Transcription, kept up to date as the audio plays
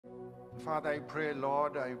Father, I pray,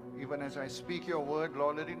 Lord, even as I speak your word,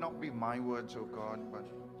 Lord, let it not be my words, oh God, but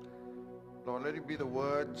Lord, let it be the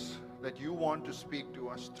words that you want to speak to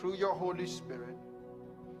us through your Holy Spirit,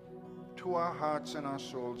 to our hearts and our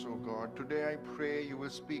souls, oh God. Today I pray you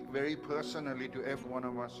will speak very personally to every one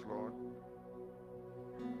of us, Lord.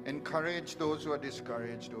 Encourage those who are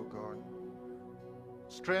discouraged, oh God.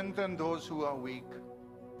 Strengthen those who are weak.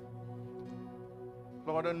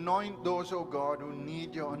 Lord, anoint those, oh God, who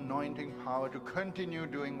need your anointing power to continue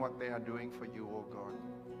doing what they are doing for you, oh God.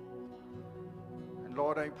 And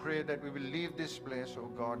Lord, I pray that we will leave this place, oh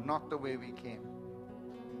God, not the way we came.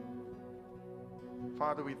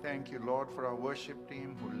 Father, we thank you, Lord, for our worship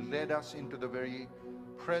team who led us into the very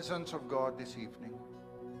presence of God this evening.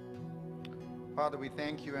 Father, we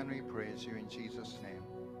thank you and we praise you in Jesus' name.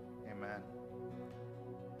 Amen.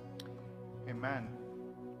 Amen.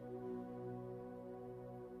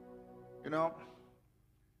 You know,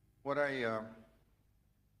 what I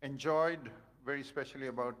enjoyed very especially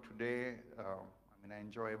about today, I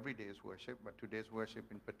enjoy every day's worship, but today's worship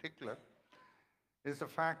in particular, is the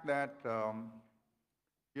fact that,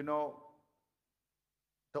 you know,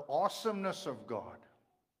 the awesomeness of God.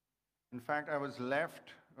 In fact, I was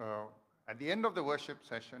left at the end of the worship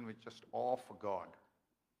session with just awe for God.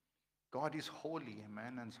 God is holy,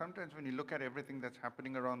 amen. And sometimes when you look at everything that's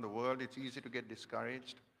happening around the world, it's easy to get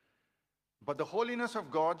discouraged. But the holiness of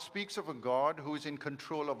God speaks of a God who is in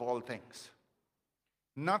control of all things.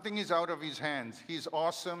 Nothing is out of his hands. He's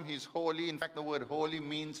awesome, he's holy. In fact, the word holy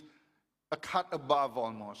means a cut above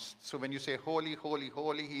almost. So when you say holy, holy,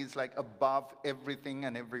 holy, he's like above everything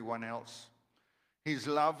and everyone else. His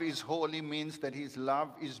love is holy means that his love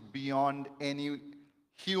is beyond any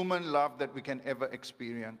human love that we can ever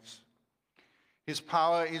experience. His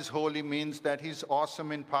power is holy means that he's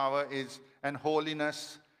awesome in power and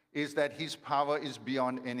holiness is that his power is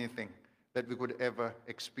beyond anything that we could ever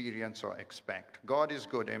experience or expect. God is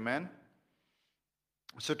good, amen?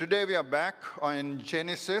 So today we are back on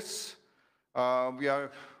Genesis. We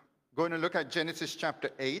are going to look at Genesis chapter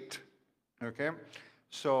 8, okay?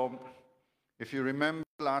 So if you remember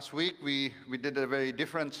last week, we did a very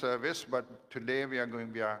different service, but today we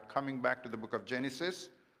are coming back to the book of Genesis.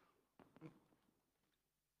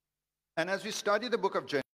 And as we study the book of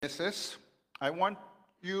Genesis, I want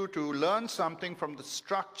you to learn something from the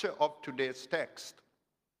structure of today's text.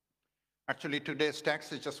 Actually, today's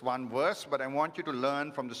text is just one verse, but I want you to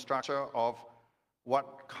learn from the structure of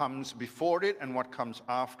what comes before it and what comes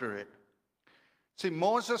after it. See,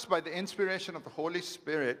 Moses, by the inspiration of the Holy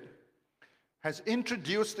Spirit, has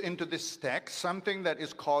introduced into this text something that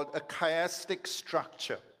is called a chiastic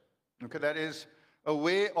structure. Okay, that is a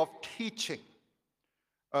way of teaching.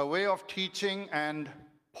 A way of teaching and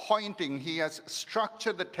pointing. He has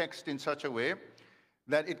structured the text in such a way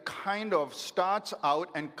that it kind of starts out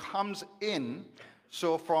and comes in.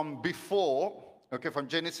 So from before, okay, from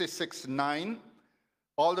Genesis 6:9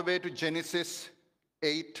 all the way to Genesis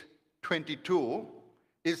 8:22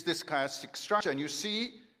 is this chiastic structure. And you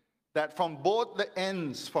see that from both the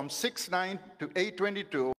ends, from 6:9 to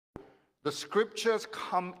 8:22, the scriptures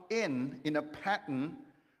come in a pattern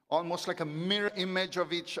almost like a mirror image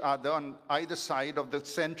of each other on either side of the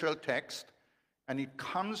central text, and it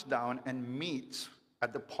comes down and meets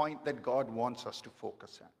at the point that God wants us to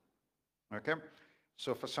focus on. Okay?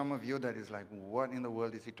 So for some of you that is like, what in the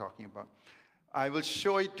world is he talking about? I will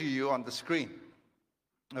show it to you on the screen.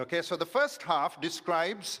 Okay, so the first half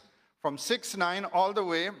describes from 6:9 all the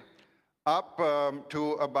way up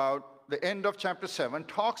to about the end of chapter 7,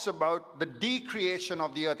 talks about the decreation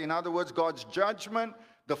of the earth. In other words, God's judgment,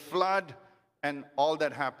 the flood, and all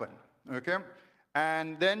that happened, okay?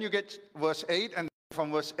 And then you get verse 8, and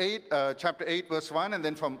from verse 8, chapter 8, verse 1, and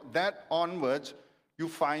then from that onwards, you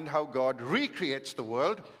find how God recreates the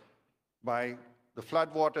world by the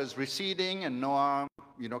flood waters receding and Noah,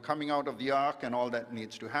 coming out of the ark and all that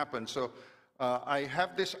needs to happen. So I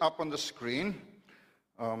have this up on the screen,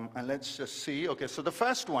 and let's just see. Okay, so the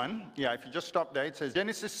first one, if you just stop there, it says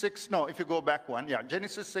Genesis 6, no, if you go back one,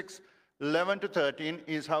 Genesis 6, 11 to 13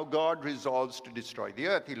 is how God resolves to destroy the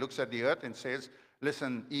earth. He looks at the earth and says,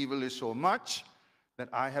 listen, evil is so much that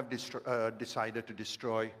I have decided to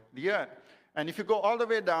destroy the earth. And if you go all the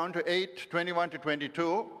way down to 8:21 to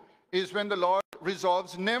 22, is when the Lord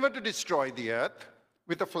resolves never to destroy the earth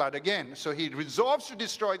with a flood again. So he resolves to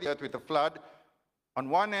destroy the earth with a flood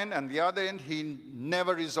on one end, and the other end, he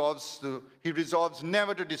resolves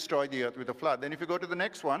never to destroy the earth with a flood. Then if you go to the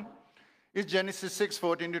next one, is Genesis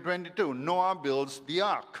 6:14 to 22. Noah builds the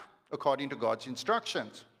ark according to God's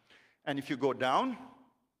instructions. And if you go down,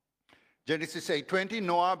 Genesis 8:20,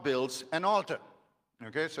 Noah builds an altar.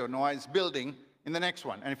 Okay, so Noah is building in the next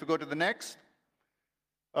one. And if you go to the next,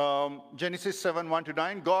 Genesis 7,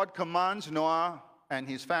 1-9, God commands Noah and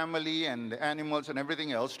his family and the animals and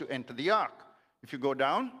everything else to enter the ark. If you go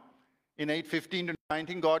down, in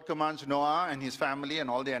 8:15-19, God commands Noah and his family and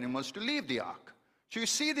all the animals to leave the ark. So you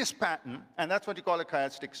see this pattern, and that's what you call a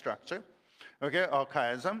chiastic structure, okay, or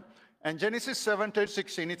chiasm. And Genesis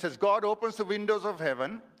 7:10-16, it says, God opens the windows of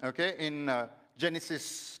heaven, okay, in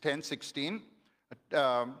Genesis 10:16,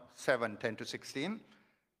 7:10-16.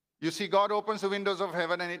 You see, God opens the windows of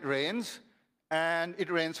heaven and it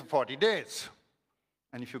rains for 40 days.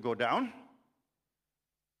 And if you go down,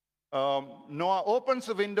 Noah opens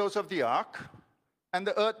the windows of the ark, and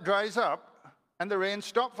the earth dries up, and the rain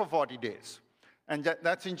stops for 40 days. And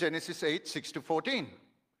that's in Genesis 8, 6-14.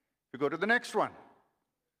 You go to the next one.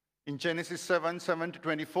 In Genesis 7,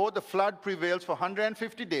 7-24, the flood prevails for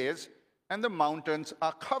 150 days, and the mountains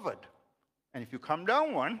are covered. And if you come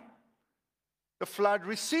down one, the flood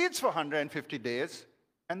recedes for 150 days,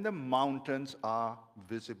 and the mountains are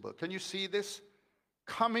visible. Can you see this?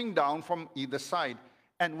 Coming down from either side.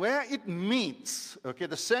 And where it meets, okay,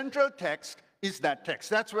 the central text is that text.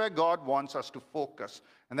 That's where God wants us to focus.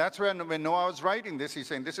 And that's where, when Noah was writing this, he's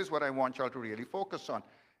saying, this is what I want y'all to really focus on.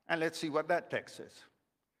 And let's see what that text is.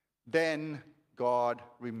 Then God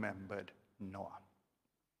remembered Noah.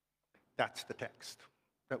 That's the text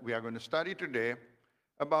that we are going to study today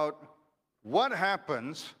about what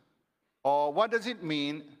happens, or what does it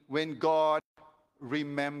mean when God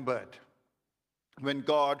remembered. When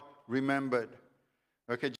God remembered.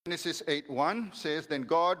 Okay, Genesis 8:1 says, then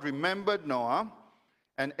God remembered Noah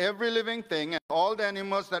and every living thing and all the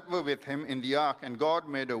animals that were with him in the ark, and God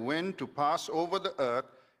made a wind to pass over the earth,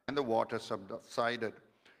 and the water subsided.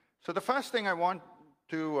 So the first thing I want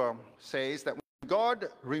to say is that when God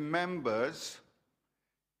remembers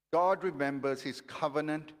his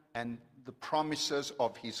covenant and the promises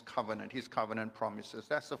of his covenant promises.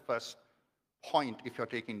 That's the first point if you're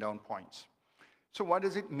taking down points. So what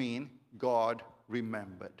does it mean, God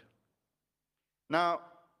remembered? Now,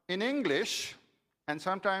 in English, and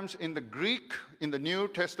sometimes in the Greek, in the New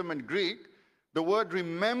Testament Greek, the word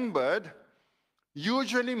remembered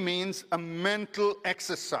usually means a mental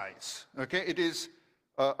exercise. Okay, it is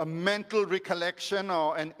a mental recollection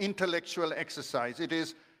or an intellectual exercise. It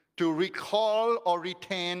is to recall or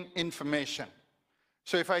retain information.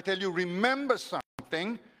 So if I tell you remember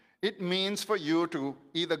something, it means for you to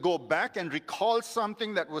either go back and recall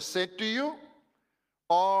something that was said to you,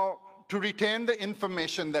 or to retain the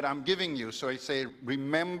information that I'm giving you. So I say,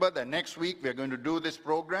 remember that next week we're going to do this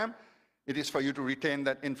program. It is for you to retain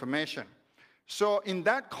that information. So in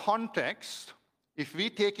that context, if we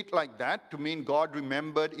take it like that, to mean God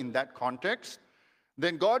remembered in that context,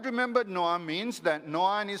 then God remembered Noah means that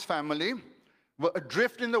Noah and his family were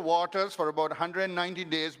adrift in the waters for about 190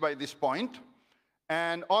 days by this point.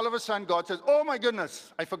 And all of a sudden God says, oh my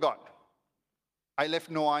goodness, I forgot. I left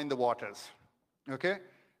Noah in the waters. Okay?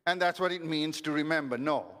 And that's what it means to remember.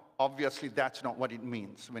 No, obviously that's not what it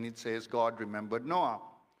means when it says God remembered Noah.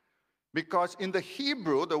 Because in the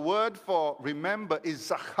Hebrew, the word for remember is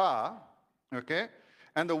zachar. Okay?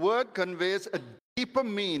 And the word conveys a deeper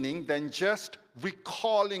meaning than just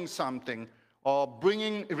recalling something or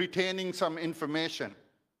retaining some information.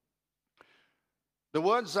 The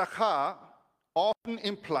word zachar often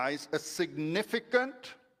implies a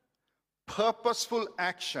significant, purposeful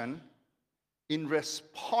action in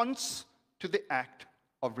response to the act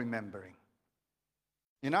of remembering.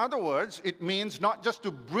 In other words, it means not just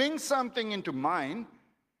to bring something into mind,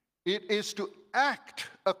 it is to act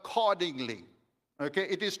accordingly. Okay,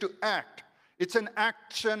 it is to act. It's an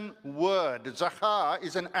action word. Zachar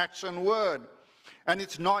is an action word. And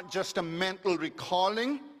it's not just a mental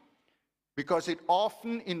recalling, because it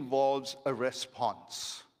often involves a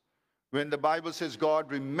response. When the Bible says God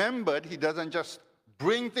remembered, he doesn't just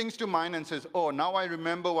bring things to mind and says, oh, now I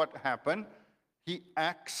remember what happened. He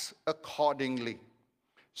acts accordingly.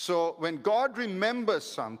 So when God remembers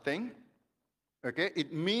something, okay,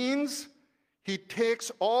 it means he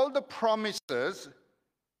takes all the promises.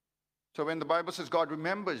 So when the Bible says God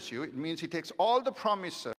remembers you, it means he takes all the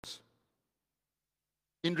promises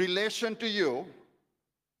in relation to you,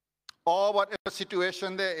 or whatever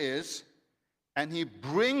situation there is, and he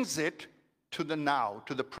brings it to the now,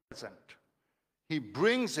 to the present. He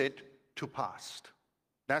brings it to past.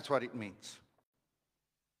 That's what it means.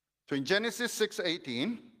 So in Genesis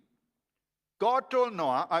 6:18, God told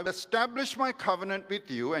Noah, I will establish my covenant with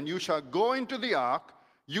you, and you shall go into the ark,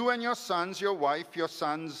 you and your sons, your wife, your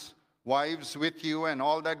sons' wives with you, and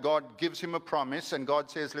all that. God gives him a promise, and God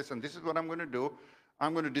says, listen, this is what I'm going to do.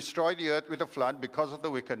 I'm going to destroy the earth with a flood because of the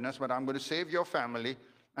wickedness, but I'm going to save your family,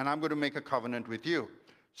 and I'm going to make a covenant with you.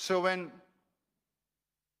 So when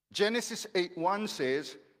Genesis 8:1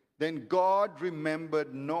 says, then God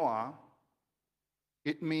remembered Noah,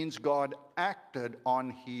 it means God acted on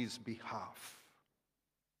his behalf.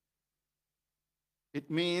 It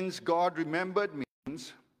means God remembered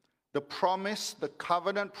means the promise, the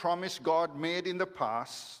covenant promise God made in the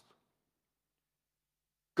past,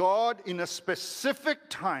 God in a specific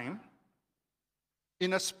time,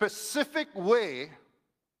 in a specific way,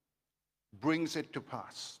 brings it to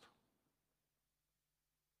pass.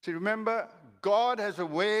 See, remember, God has a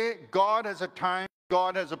way, God has a time,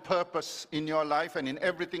 God has a purpose in your life and in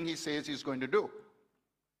everything he says he's going to do.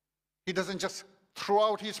 He doesn't just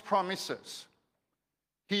throw out his promises.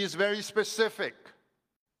 He is very specific.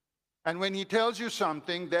 And when he tells you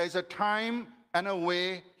something, there's a time and a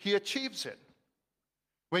way he achieves it.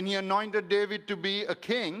 When he anointed David to be a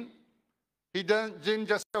king, he didn't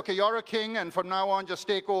just say, okay, you're a king, and from now on, just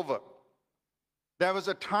take over. There was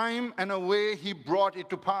a time and a way he brought it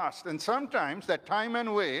to pass. And sometimes that time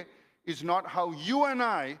and way is not how you and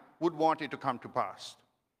I would want it to come to pass.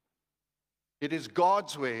 It is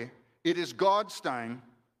God's way, it is God's time,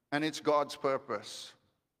 and it's God's purpose.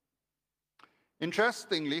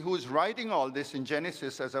 Interestingly, who's writing all this in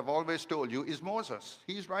Genesis, as I've always told you, is Moses.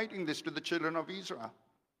 He's writing this to the children of Israel.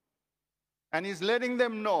 And he's letting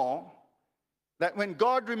them know that when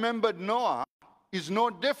God remembered Noah is no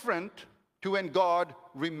different to when God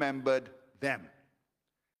remembered them.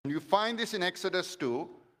 And you find this in Exodus 2,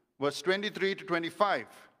 verse 23 to 25.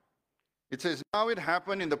 It says, now it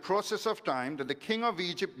happened in the process of time that the king of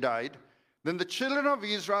Egypt died. Then the children of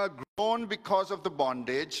Israel groaned because of the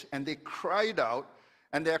bondage, and they cried out,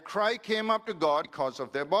 and their cry came up to God because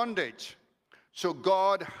of their bondage. So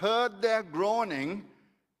God heard their groaning,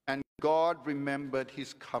 and God remembered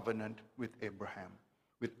his covenant with Abraham,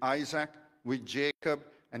 with Isaac, with Jacob,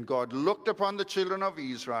 and God looked upon the children of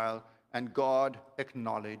Israel, and God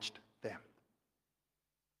acknowledged them.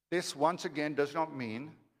 This, once again, does not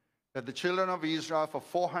mean that the children of Israel for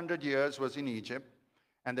 400 years was in Egypt,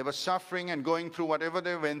 and they were suffering and going through whatever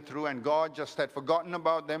they went through, and God just had forgotten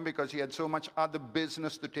about them because he had so much other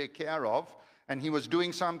business to take care of, and he was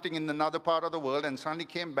doing something in another part of the world, and suddenly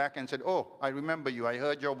came back and said, oh, I remember you. I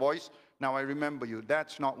heard your voice. Now I remember you.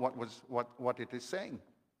 That's not what it is saying.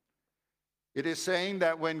 It is saying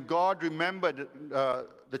that when God remembered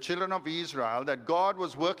the children of Israel, that God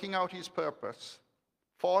was working out his purpose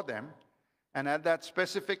for them, and at that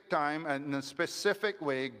specific time and in a specific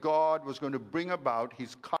way, God was going to bring about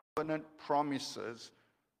his covenant promises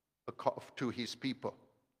to his people.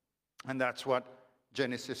 And that's what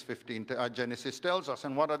Genesis tells us.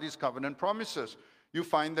 And what are these covenant promises? You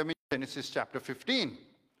find them in Genesis chapter 15,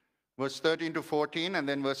 verse 13 to 14, and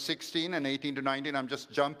then verse 16 and 18 to 19. I'm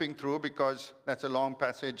just jumping through because that's a long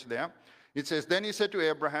passage there. It says, then he said to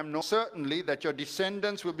Abraham, know certainly that your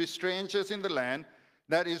descendants will be strangers in the land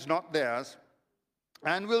that is not theirs,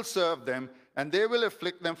 and will serve them, and they will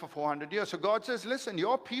afflict them for 400 years. So God says, listen,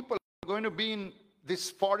 your people are going to be in this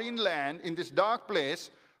foreign land, in this dark place,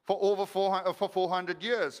 for over 400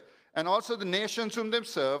 years. And also the nations whom they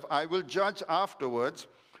serve, I will judge afterwards.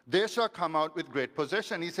 They shall come out with great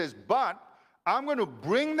possession. He says, but I'm going to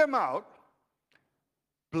bring them out,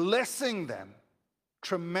 blessing them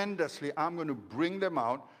tremendously. I'm going to bring them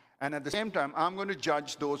out. And at the same time, I'm going to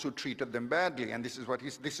judge those who treated them badly. And this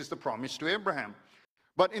is the promise to Abraham.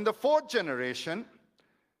 But in the fourth generation,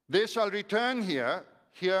 they shall return here.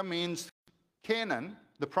 Here means Canaan,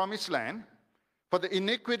 the promised land. For the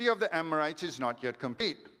iniquity of the Amorites is not yet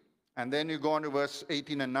complete. And then you go on to verse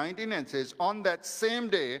 18 and 19, and it says, on that same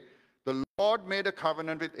day, the Lord made a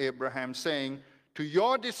covenant with Abraham, saying, to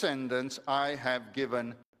your descendants I have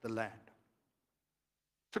given the land.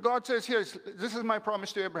 So God says here, this is my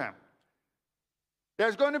promise to Abraham.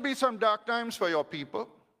 There's going to be some dark times for your people.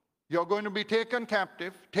 You're going to be taken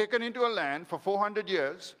captive, taken into a land for 400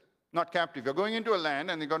 years. Not captive. You're going into a land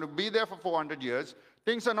and you're going to be there for 400 years.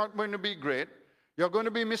 Things are not going to be great. You're going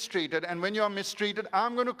to be mistreated. And when you're mistreated,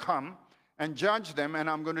 I'm going to come and judge them, and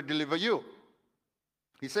I'm going to deliver you.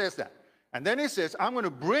 He says that. And then he says, I'm going to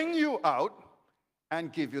bring you out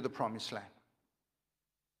and give you the promised land.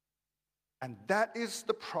 And that is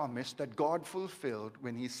the promise that God fulfilled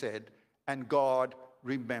when he said, and God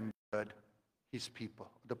remembered his people,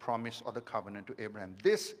 the promise or the covenant to Abraham.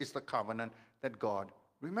 This is the covenant that God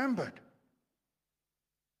remembered.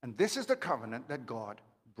 And this is the covenant that God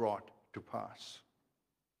brought to pass.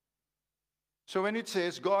 So when it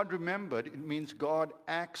says God remembered, it means God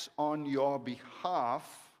acts on your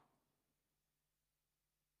behalf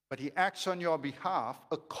but he acts on your behalf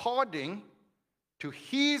according to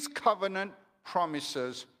his covenant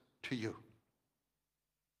promises to you.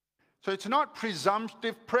 So it's not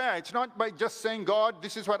presumptive prayer. It's not by just saying, God,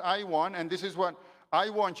 this is what I want and this is what I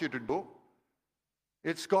want you to do.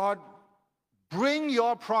 It's, God, bring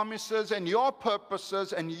your promises and your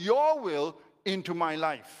purposes and your will into my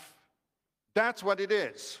life. That's what it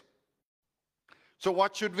is. So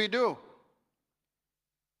what should we do?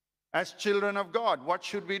 As children of God, what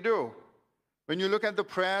should we do? When you look at the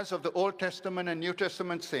prayers of the Old Testament and New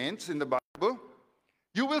Testament saints in the Bible,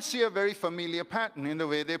 you will see a very familiar pattern in the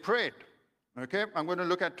way they prayed. Okay, I'm going to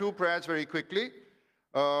look at two prayers very quickly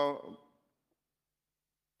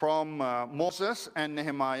from Moses and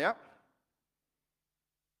Nehemiah.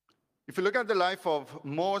 If you look at the life of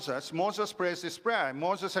Moses, Moses prays this prayer.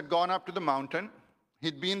 Moses had gone up to the mountain.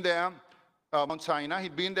 He'd been there, Mount Sinai.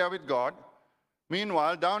 He'd been there with God.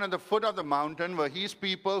 Meanwhile, down at the foot of the mountain were his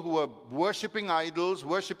people who were worshiping idols,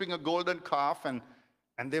 worshiping a golden calf, and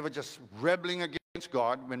they were just rebelling against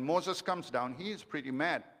God. When Moses comes down, he is pretty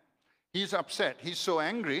mad. He's upset. He's so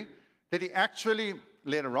angry that he actually,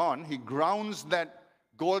 later on, he grounds that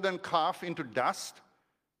golden calf into dust,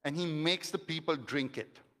 and he makes the people drink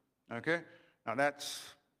it. Okay? Now that's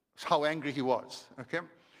how angry he was. Okay?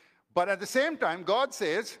 But at the same time, God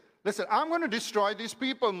says, listen, I'm going to destroy these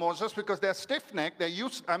people, Moses, because they're stiff-necked.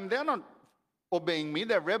 They're not obeying me.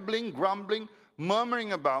 They're rebelling, grumbling,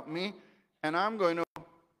 murmuring about me, and I'm going to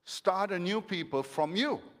start a new people from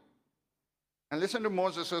you. And listen to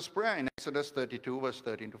Moses' prayer in Exodus 32, verse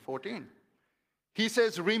 13 to 14. He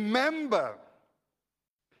says, remember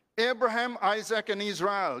Abraham, Isaac, and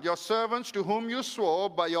Israel, your servants to whom you swore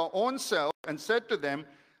by your own self and said to them,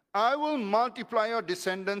 I will multiply your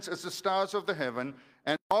descendants as the stars of the heaven,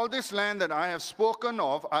 and all this land that I have spoken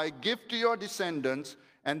of I give to your descendants,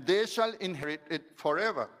 and they shall inherit it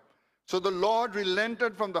forever. So the Lord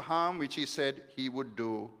relented from the harm which he said he would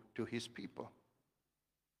do to his people.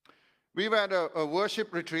 We had a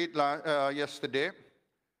worship retreat yesterday,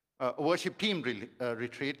 a worship team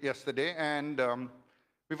retreat yesterday, and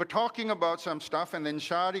we were talking about some stuff, and then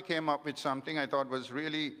Shari came up with something I thought was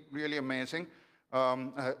really, really amazing,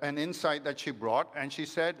 an insight that she brought. And she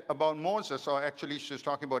said about Moses, or actually she was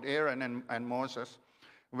talking about Aaron and Moses.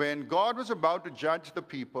 When God was about to judge the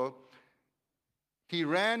people, he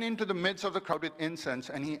ran into the midst of the crowd with incense,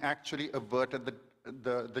 and he actually averted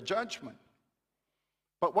the judgment.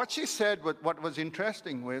 But what she said, what was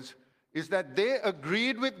interesting is that they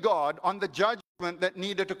agreed with God on the judgment that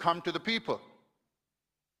needed to come to the people.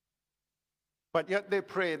 But yet they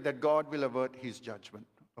prayed that God will avert his judgment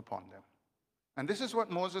upon them. And this is what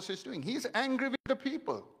Moses is doing. He's angry with the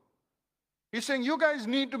people. He's saying, you guys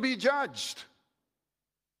need to be judged.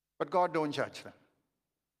 But God don't judge them.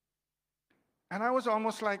 And I was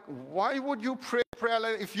almost like, why would you pray prayer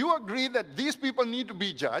like that? If you agree that these people need to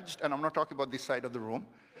be judged, and I'm not talking about this side of the room,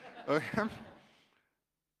 okay,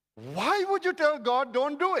 why would you tell God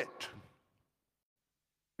don't do it?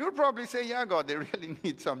 You'll probably say, yeah, God, they really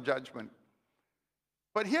need some judgment.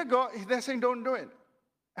 But here, God, they're saying don't do it.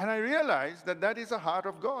 And I realized that is the heart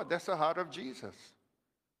of God. That's the heart of Jesus.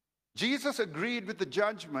 Jesus agreed with the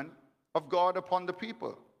judgment of God upon the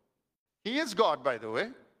people. He is God, by the way.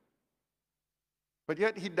 But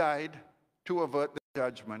yet he died to avert the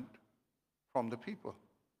judgment from the people.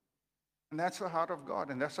 And that's the heart of God,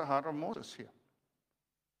 and that's the heart of Moses here.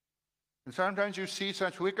 And sometimes you see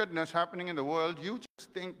such wickedness happening in the world, you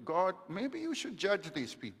just think, God, maybe you should judge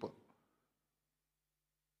these people.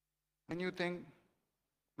 And you think,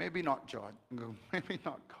 maybe not God, maybe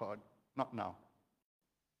not God, not now.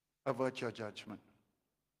 Avert your judgment.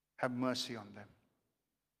 Have mercy on them.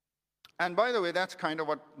 And by the way, that's kind of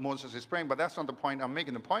what Moses is praying, but that's not the point I'm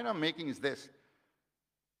making. The point I'm making is this.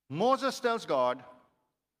 Moses tells God,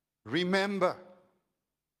 remember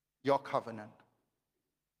your covenant.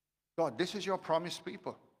 God, this is your promised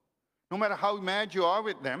people. No matter how mad you are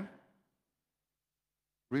with them,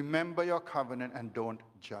 remember your covenant and don't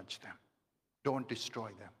judge them. Don't destroy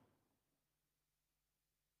them.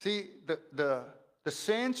 See, the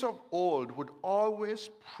saints of old would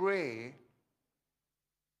always pray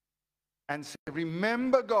and say,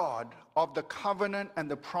 remember, God, of the covenant and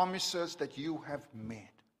the promises that you have made.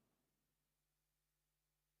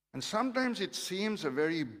 And sometimes it seems a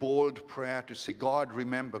very bold prayer to say, God,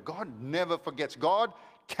 remember. God never forgets. God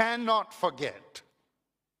cannot forget.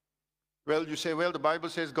 Well, you say, well, the Bible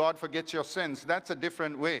says God forgets your sins. That's a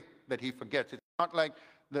different way that he forgets. It's not like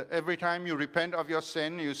every time you repent of your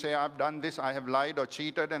sin, you say, I've done this, I have lied or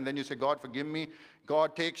cheated, and then you say, God, forgive me.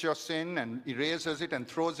 God takes your sin and erases it and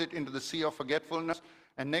throws it into the sea of forgetfulness.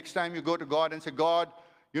 And next time you go to God and say, God,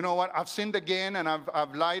 you know what, I've sinned again and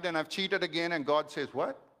I've lied and I've cheated again. And God says,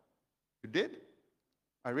 what? You did?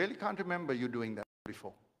 I really can't remember you doing that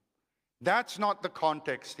before. That's not the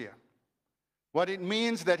context here. What it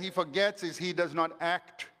means that he forgets is he does not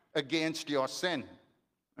act against your sin.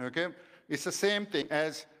 Okay? It's the same thing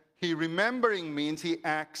as he remembering means he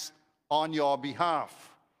acts on your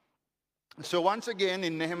behalf. So once again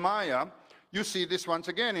in Nehemiah, you see this once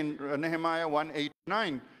again in Nehemiah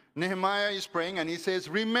 1:8-9. Nehemiah is praying and he says,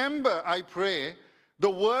 remember, I pray, the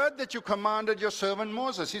word that you commanded your servant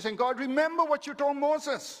Moses. He's saying, God, remember what you told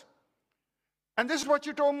Moses. And this is what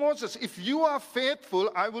you told Moses. If you are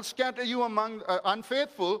faithful, I will scatter you among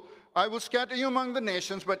unfaithful. I will scatter you among the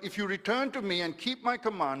nations. But if you return to me and keep my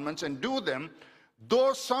commandments and do them,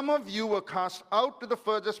 though some of you were cast out to the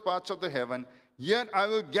furthest parts of the heaven, yet I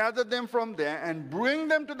will gather them from there and bring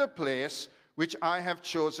them to the place which I have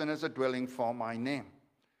chosen as a dwelling for my name.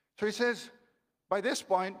 So he says, by this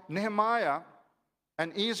point, Nehemiah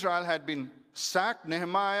and Israel had been sacked.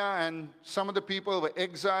 Nehemiah and some of the people were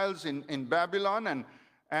exiles in Babylon.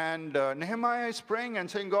 And Nehemiah is praying and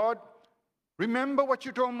saying, God, remember what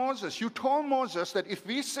you told Moses. You told Moses that if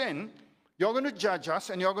we sin, you're going to judge us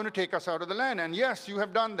and you're going to take us out of the land. And yes, you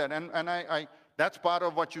have done that. And that's part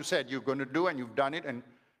of what you said you're going to do, and you've done it,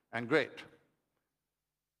 and great.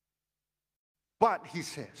 But, he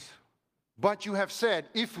says, but you have said,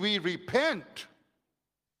 if we repent,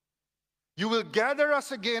 you will gather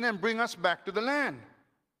us again and bring us back to the land.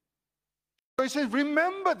 So he says,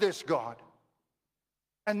 remember this, God.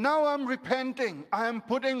 And now I'm repenting. I am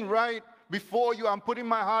putting right before you. I'm putting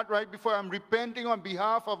my heart right before you. I'm repenting on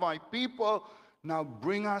behalf of my people. Now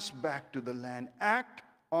bring us back to the land. Act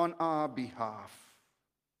on our behalf.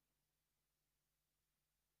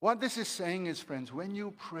 What this is saying is, friends, when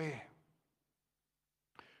you pray,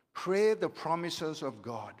 pray the promises of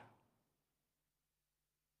God.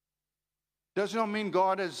 Does not mean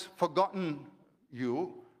God has forgotten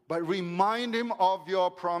you, but remind him of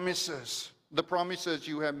your promises, the promises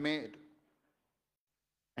you have made.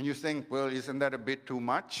 And you think, well, isn't that a bit too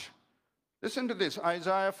much? Listen to this,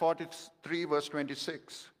 Isaiah 43 verse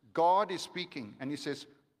 26. God is speaking and he says,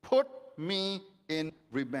 put me in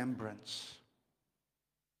remembrance.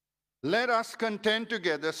 Let us contend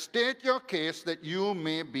together, state your case that you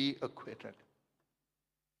may be acquitted.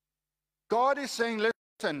 God is saying,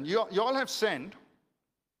 listen, you all have sinned,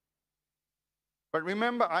 but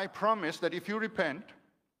remember, I promise that if you repent,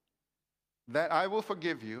 that I will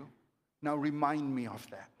forgive you. Now remind me of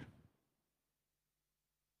that.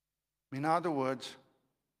 In other words,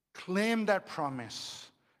 claim that promise.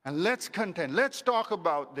 And let's contend. Let's talk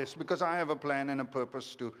about this, because I have a plan and a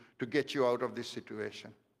purpose to get you out of this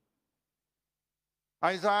situation.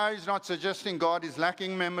 Isaiah is not suggesting God is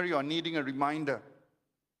lacking memory or needing a reminder.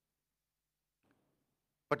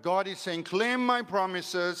 But God is saying, claim my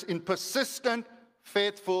promises in persistent,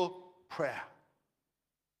 faithful prayer.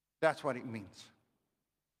 That's what it means.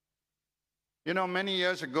 You know, many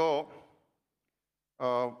years ago,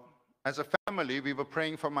 as a family, we were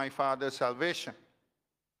praying for my father's salvation.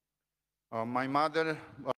 My mother,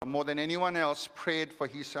 more than anyone else, prayed for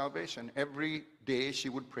his salvation. Every day she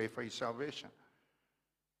would pray for his salvation.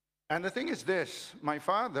 And the thing is this, my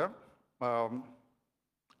father,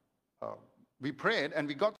 we prayed and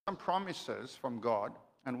we got some promises from God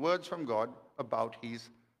and words from God about his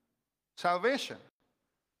salvation.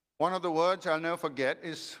 One of the words I'll never forget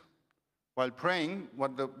is, while praying,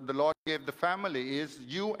 what the Lord gave the family is,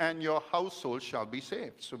 you and your household shall be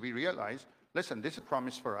saved. So we realized, listen, this is a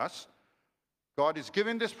promise for us. God is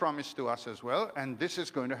giving this promise to us as well, and this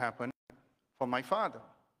is going to happen for my father.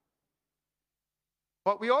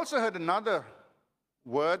 But we also heard another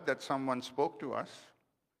word that someone spoke to us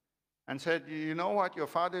and said, you know what, your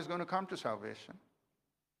father is going to come to salvation.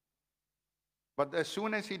 But as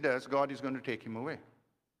soon as he does, God is going to take him away.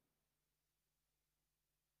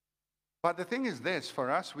 But the thing is this, for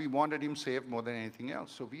us, we wanted him saved more than anything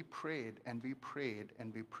else. So we prayed and we prayed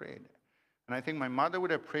and we prayed. And I think my mother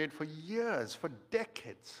would have prayed for years, for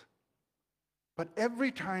decades. But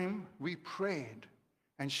every time we prayed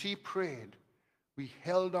and she prayed, we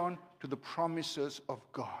held on to the promises of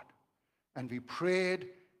God. And we prayed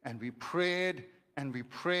and we prayed and we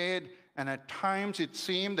prayed. And at times it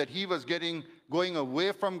seemed that he was going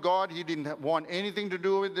away from God. He didn't want anything to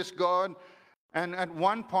do with this God. And at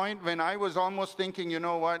one point when I was almost thinking, you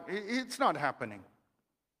know what, it's not happening.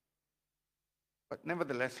 But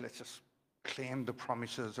nevertheless, let's just claim the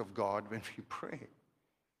promises of God when we pray.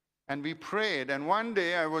 And we prayed. And one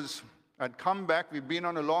day I'd come back. We'd been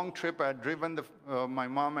on a long trip. I had driven my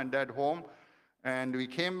mom and dad home. And we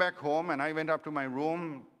came back home, and I went up to my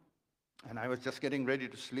room, And I was just getting ready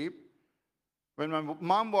to sleep when my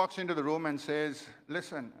mom walks into the room and says,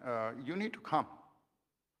 listen, you need to come.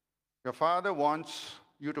 Your father wants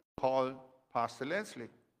you to call Pastor Leslie.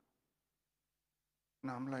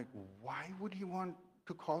 And I'm like, why would he want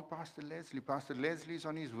to call Pastor Leslie? Pastor Leslie's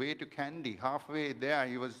on his way to Kandy. Halfway there,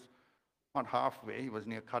 he was not halfway, he was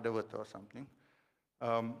near Kadawat or something.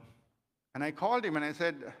 And I called him and I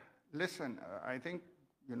said, listen, I think,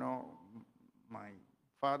 my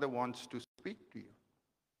father wants to speak to you.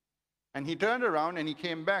 And he turned around and he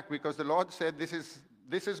came back because the Lord said,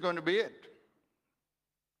 this is going to be it.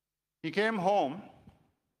 He came home.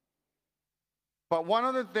 But one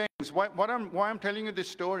of the things, why I'm telling you this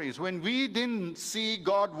story is when we didn't see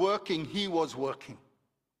God working, he was working.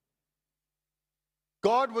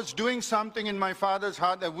 God was doing something in my father's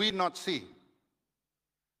heart that we did not see.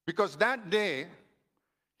 Because that day,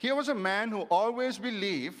 here was a man who always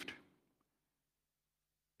believed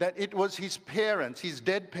that it was his parents, his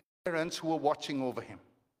dead parents, who were watching over him.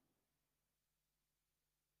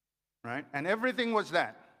 Right? And everything was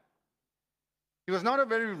that. He was not a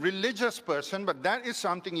very religious person, but that is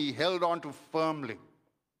something he held on to firmly.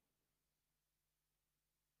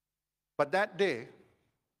 But that day,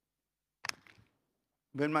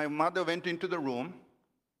 when my mother went into the room,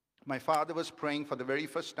 my father was praying for the very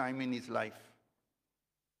first time in his life.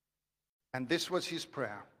 And this was his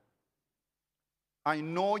prayer. I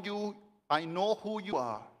know who you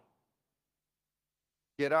are.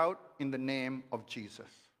 Get out in the name of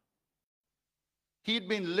Jesus. He'd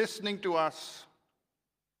been listening to us.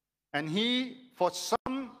 And for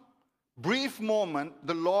some brief moment,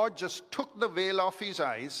 the Lord just took the veil off his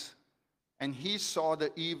eyes and he saw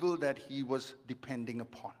the evil that he was depending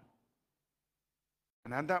upon.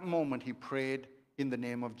 And at that moment, he prayed in the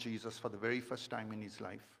name of Jesus for the very first time in his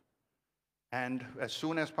life. And as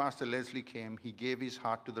soon as Pastor Leslie came, he gave his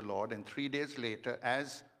heart to the Lord. And 3 days later,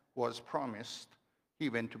 as was promised, he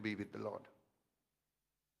went to be with the Lord.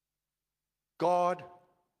 God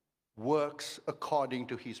works according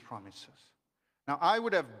to his promises. Now, I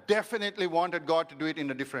would have definitely wanted God to do it in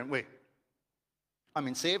a different way. I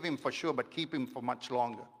mean, save him for sure, but keep him for much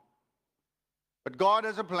longer. But God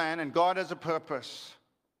has a plan and God has a purpose.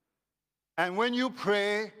 And when you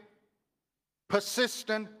pray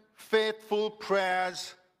persistent, faithful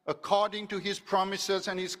prayers according to his promises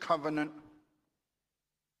and his covenant,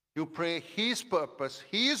 you pray his purpose,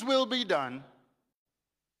 his will be done,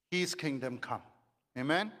 his kingdom come.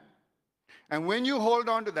 Amen? And when you hold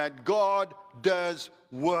on to that, God does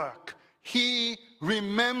work. He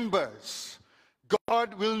remembers.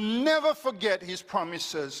 God will never forget his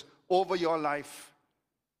promises over your life.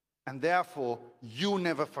 And therefore, you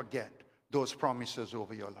never forget those promises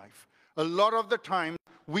over your life. A lot of the time,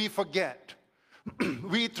 we forget.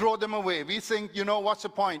 We throw them away. We think, what's the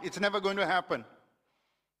point? It's never going to happen.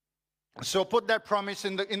 So put that promise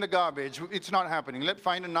in the garbage. It's not happening. Let's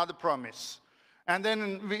find another promise. And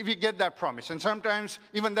then we get that promise. And sometimes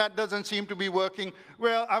even that doesn't seem to be working.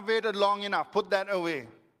 Well, I've waited long enough. Put that away.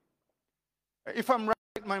 If I'm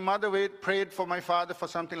right, my mother prayed for my father for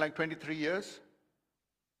something like 23 years.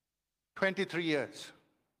 23 years.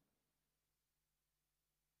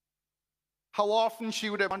 How often she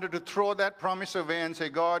would have wanted to throw that promise away and say,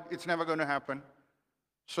 God, it's never going to happen.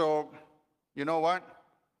 So, you know what?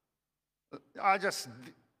 I'll just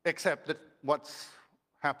accept that what's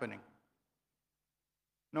happening.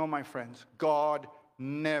 No, my friends, God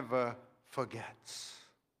never forgets.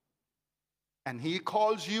 And he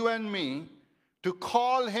calls you and me to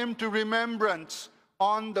call him to remembrance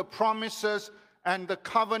on the promises and the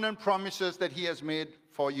covenant promises that he has made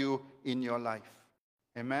for you in your life.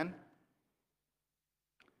 Amen?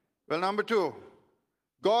 Well, number 2,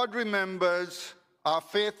 God remembers our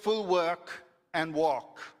faithful work and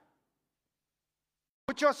walk.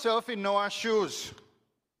 Put yourself in Noah's shoes.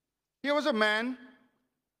 Here was a man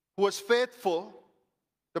who was faithful.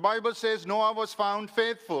 The Bible says Noah was found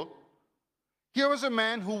faithful. Here was a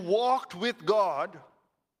man who walked with God.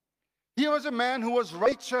 Here was a man who was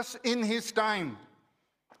righteous in his time.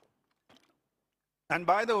 And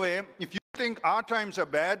by the way, if you think our times are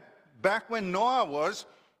bad, back when Noah was,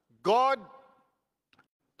 God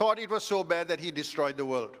thought it was so bad that he destroyed the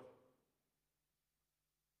world.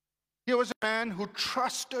 Here was a man who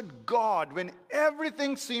trusted God when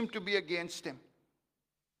everything seemed to be against him.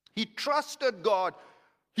 He trusted God.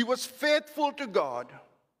 He was faithful to God.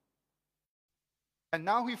 And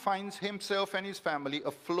now he finds himself and his family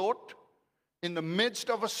afloat in the midst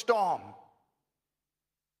of a storm.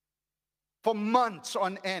 For months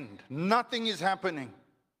on end, nothing is happening.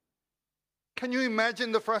 Can you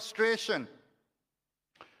imagine the frustration?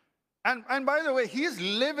 And by the way, he's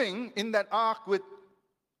living in that ark with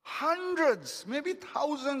hundreds, maybe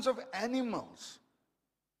thousands of animals.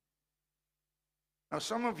 Now,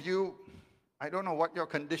 some of you, I don't know what your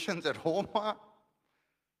conditions at home are,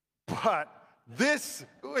 but this,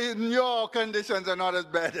 in your conditions, are not as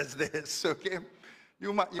bad as this, okay?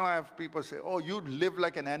 You might have people say, oh, you live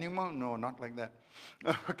like an animal? No, not like that.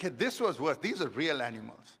 Okay, this was worse. These are real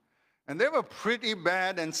animals. And they were pretty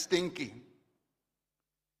bad and stinky.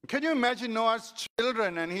 Can you imagine Noah's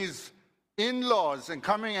children and his in-laws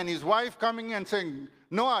and his wife coming and saying,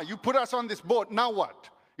 Noah, you put us on this boat, now what?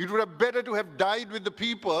 It would have better to have died with the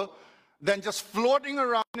people than just floating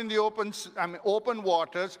around in the open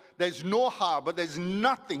waters. There's no harbor, there's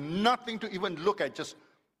nothing to even look at, just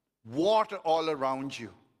water all around you.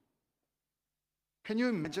 Can you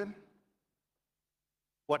imagine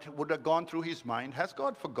what would have gone through his mind? Has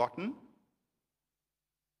God forgotten?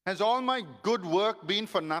 Has all my good work been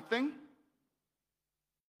for nothing?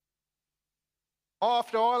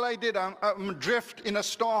 After all I did, I'm adrift in a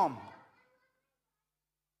storm.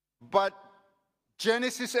 But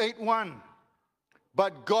Genesis 8:1,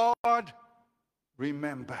 but God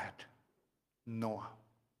remembered Noah.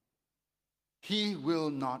 He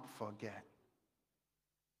will not forget.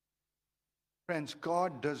 Friends,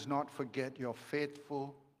 God does not forget your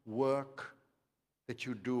faithful work that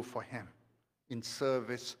you do for him, in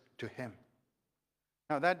service to him.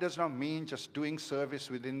 Now, that does not mean just doing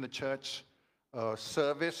service within the church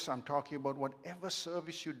service. I'm talking about whatever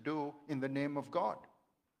service you do in the name of God.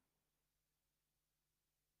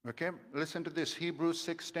 Okay, listen to this, Hebrews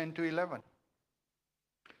 6:10-11.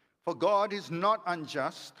 For God is not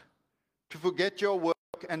unjust to forget your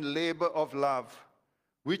work and labor of love,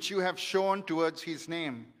 which you have shown towards his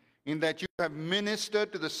name, in that you have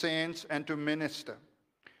ministered to the saints and to minister.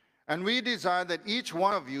 And we desire that each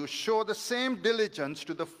one of you show the same diligence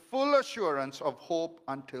to the full assurance of hope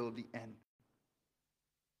until the end.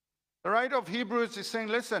 The writer of Hebrews is saying,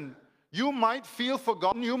 listen, you might feel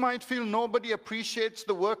forgotten. You might feel nobody appreciates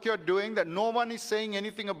the work you're doing, that no one is saying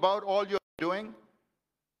anything about all you're doing.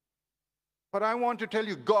 But I want to tell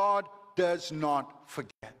you, God does not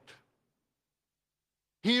forget.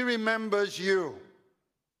 He remembers you.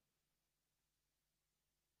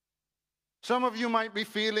 Some of you might be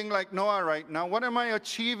feeling like Noah right now. What am I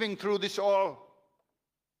achieving through this all?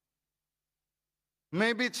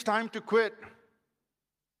 Maybe it's time to quit.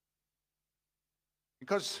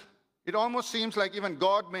 Because it almost seems like even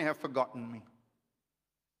God may have forgotten me.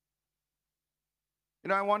 You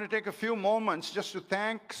know, I want to take a few moments just to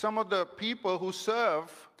thank some of the people who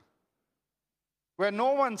serve where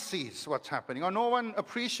no one sees what's happening or no one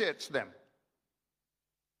appreciates them.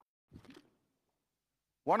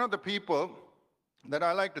 One of the people that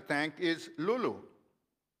I like to thank is Lulu.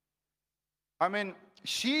 I mean,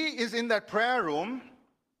 she is in that prayer room,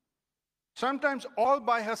 sometimes all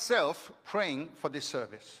by herself, praying for this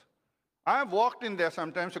service. I've walked in there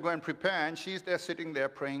sometimes to go and prepare, and she's there sitting there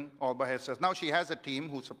praying all by herself. Now she has a team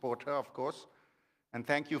who support her, of course, and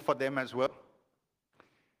thank you for them as well.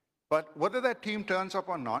 But whether that team turns up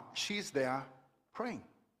or not, she's there praying.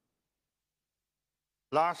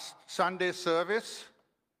 Last Sunday's service,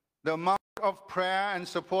 the amount of prayer and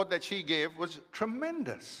support that she gave was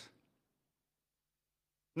tremendous.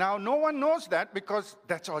 Now, no one knows that because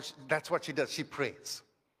that's what she does. She prays,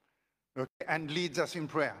 okay, and leads us in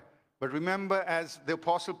prayer. But remember, as the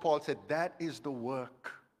Apostle Paul said, that is the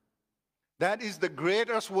work. That is the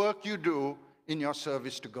greatest work you do in your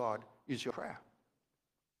service to God, is your prayer.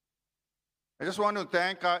 I just want to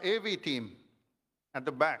thank our AV team at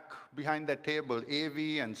the back, behind that table,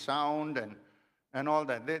 AV and sound and all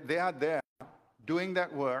that. They are there doing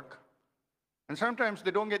that work. And sometimes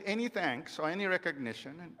they don't get any thanks or any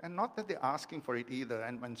recognition, and not that they're asking for it either.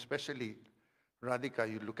 And especially Radhika,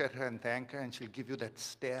 you look at her and thank her, and she'll give you that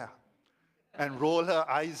stare and roll her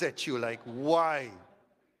eyes at you like, why?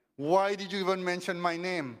 Why did you even mention my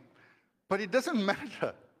name? But it doesn't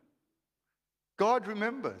matter. God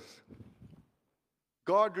remembers.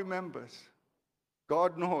 God remembers.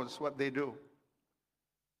 God knows what they do.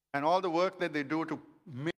 And all the work that they do to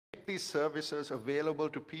make these services available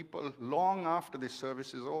to people long after this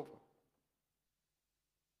service is over.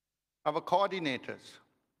 Our coordinators,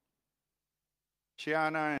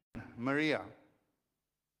 Shiana and Maria,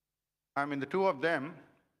 I mean, the two of them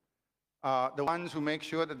are the ones who make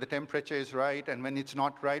sure that the temperature is right, and when it's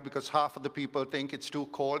not right, because half of the people think it's too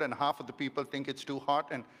cold and half of the people think it's too hot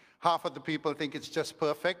and half of the people think it's just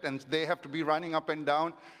perfect, and they have to be running up and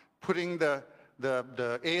down, putting the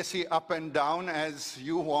AC up and down as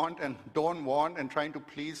you want and don't want, and trying to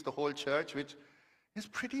please the whole church, which It's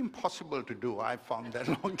pretty impossible to do. I found that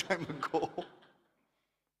a long time ago.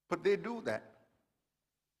 But they do that.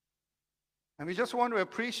 And we just want to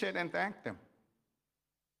appreciate and thank them.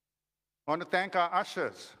 I want to thank our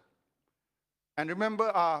ushers. And remember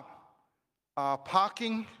our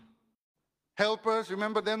parking helpers.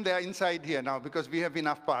 Remember them? They are inside here now because we have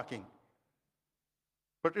enough parking.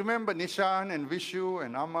 But remember Nishan and Vishu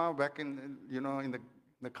and Amma back in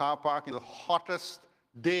the car park in the hottest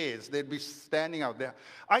days. They'd be standing out there.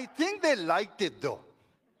 I think they liked it though.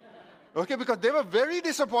 Okay, because they were very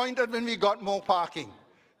disappointed when we got more parking.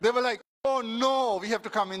 They were like, oh no, we have to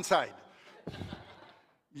come inside.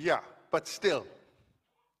 Yeah, but still,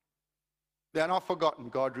 they are not forgotten.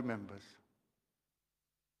 God remembers.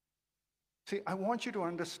 See, I want you to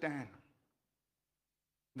understand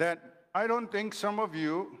that I don't think some of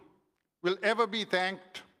you will ever be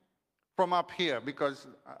thanked from up here, because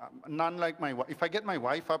none like my wife. If I get my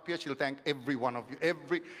wife up here, she'll thank every one of you.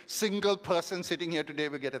 Every single person sitting here today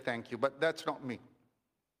will get a thank you, but that's not me.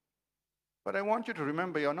 But I want you to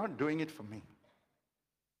remember, you're not doing it for me.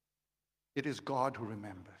 It is God who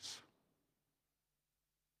remembers.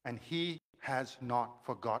 And he has not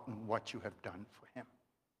forgotten what you have done for him.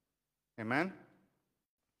 Amen?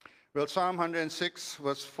 Well, Psalm 106,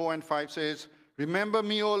 verse 4 and 5 says, remember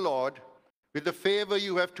me, O Lord, with the favor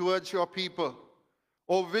you have towards your people.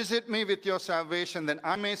 O visit me with your salvation, that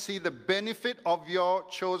I may see the benefit of your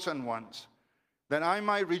chosen ones, that I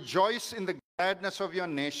might rejoice in the gladness of your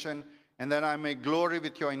nation, and that I may glory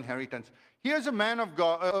with your inheritance. Here's a man of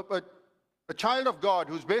God, a child of God,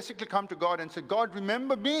 who's basically come to God and said, God,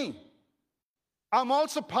 remember me. I'm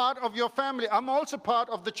also part of your family. I'm also part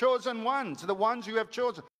of the chosen ones, the ones you have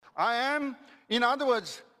chosen. I am, in other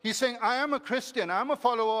words, he's saying, I am a Christian. I'm a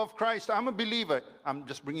follower of Christ. I'm a believer. I'm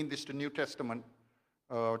just bringing this to New Testament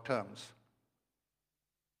terms.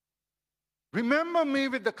 Remember me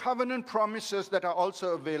with the covenant promises that are also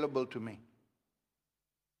available to me.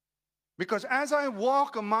 Because as I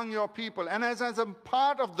walk among your people, and as I'm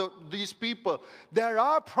part of these people, there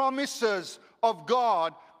are promises of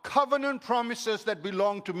God, covenant promises that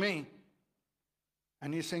belong to me.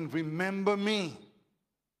 And he's saying, remember me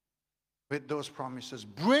with those promises.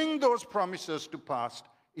 Bring those promises to pass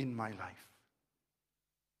in my life.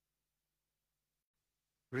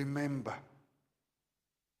 Remember.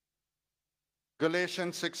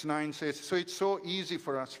 Galatians 6:9 says, so it's so easy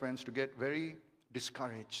for us, friends, to get very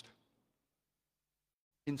discouraged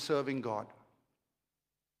in serving God.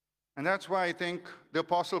 And that's why I think the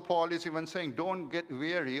Apostle Paul is even saying, don't get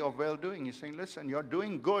weary of well-doing. He's saying, listen, you're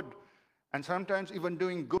doing good. And sometimes even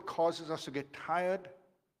doing good causes us to get tired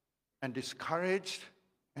and discouraged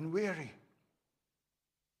and weary.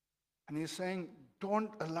 And he's saying,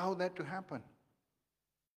 don't allow that to happen.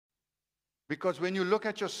 Because when you look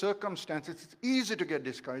at your circumstances, it's easy to get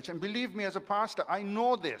discouraged. And believe me, as a pastor, I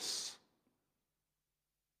know this.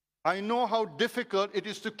 I know how difficult it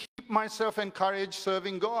is to keep myself encouraged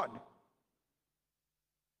serving God.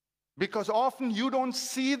 Because often you don't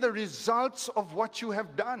see the results of what you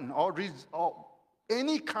have done or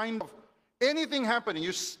any kind of anything happening.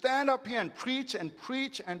 You stand up here and preach and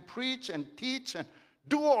preach and preach and teach and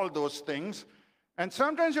do all those things. And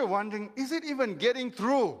sometimes you're wondering, is it even getting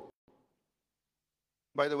through?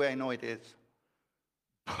 By the way, I know it is.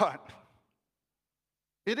 But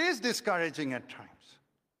it is discouraging at times.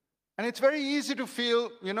 And it's very easy to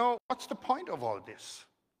feel, what's the point of all this?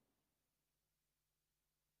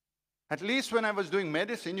 At least when I was doing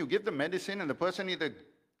medicine, you give the medicine and the person either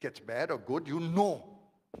gets bad or good, you know.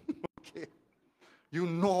 Okay? You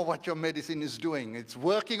know what your medicine is doing. It's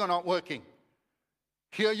working or not working.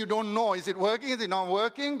 Here you don't know. Is it working? Is it not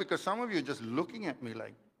working? Because some of you are just looking at me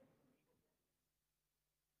like,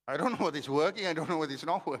 I don't know whether it's working. I don't know whether it's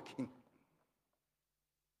not working.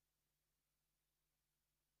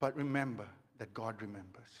 But remember that God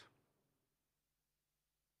remembers.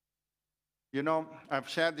 I've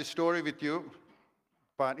shared this story with you,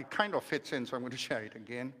 but it kind of fits in, so I'm going to share it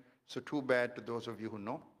again. So too bad to those of you who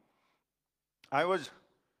know.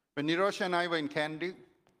 When Nirosha and I were in Kandy,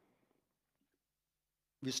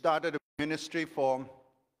 we started a ministry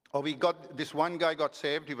this one guy got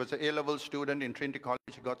saved. He was an A-level student in Trinity College.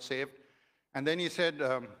 He got saved. And then he said,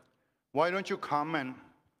 why don't you come and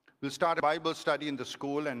we'll start a Bible study in the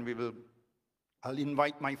school and I'll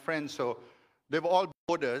invite my friends. So they were all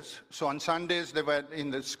boarders. So on Sundays they were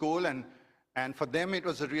in the school and for them it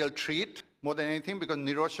was a real treat more than anything because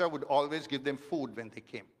Nirosha would always give them food when they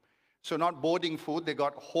came. So not boarding food, they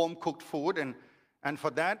got home-cooked food and for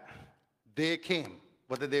that they came.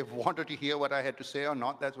 Whether they wanted to hear what I had to say or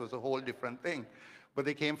not, that was a whole different thing. But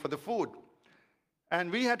they came for the food. And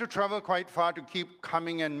we had to travel quite far to keep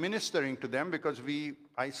coming and ministering to them because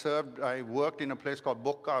I worked in a place called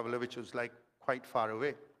Bokkavela, which was like quite far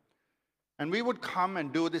away. And we would come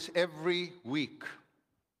and do this every week.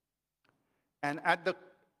 And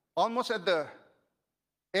almost at the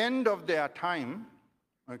end of their time,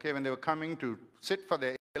 okay, when they were coming to sit for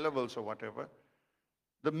their A-levels or whatever,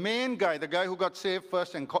 the main guy, the guy who got saved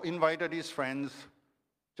first and invited his friends,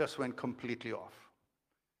 just went completely off.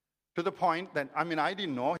 To the point that, I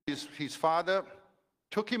didn't know, his father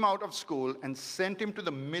took him out of school and sent him to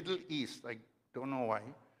the Middle East, I don't know why,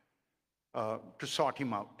 to sort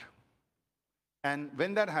him out. And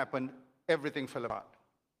when that happened, everything fell apart.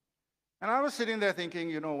 And I was sitting there thinking,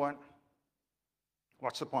 you know what?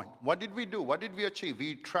 What's the point? What did we do? What did we achieve?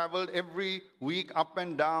 We traveled every week up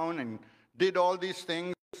and down and did all these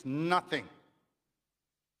things. Nothing.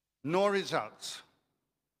 No results.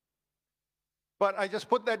 But I just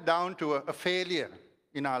put that down to a failure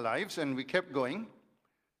in our lives, and we kept going.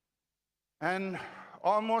 And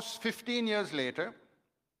almost 15 years later,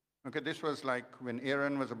 okay, this was like when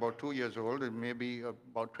Aaron was about 2 years old, maybe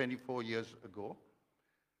about 24 years ago.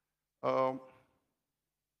 About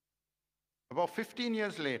 15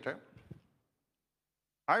 years later,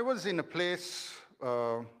 I was in a place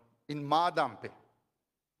in Madampe,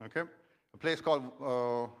 okay, a place called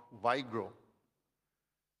Vaigro.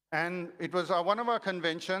 And it was one of our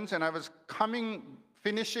conventions, and I was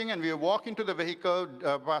finishing, and we were walking to the vehicle,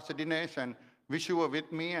 Pastor Dinesh and Vishu were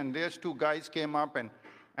with me, and there's two guys came up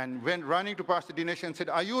and went running to Pastor Dinesh and said,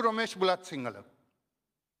 "Are you Romesh Bulat Singhala?"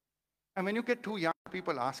 And when you get two young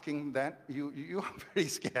people asking that, you are very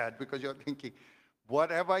scared because you're thinking,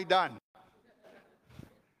 what have I done?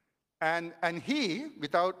 And he,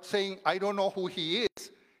 without saying, I don't know who he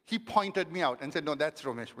is, he pointed me out and said, no, that's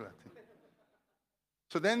Romesh Bulat.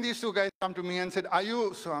 So then these two guys come to me and said, are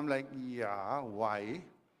you? So I'm like, yeah, why?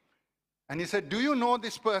 And he said, do you know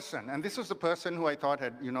this person? And this was the person who I thought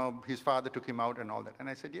had, his father took him out and all that. And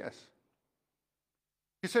I said, yes.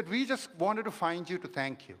 He said, we just wanted to find you to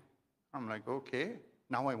thank you. I'm like, okay,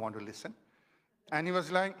 now I want to listen. And he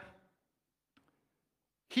was like,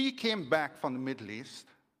 he came back from the Middle East,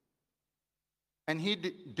 and he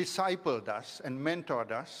discipled us and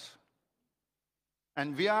mentored us,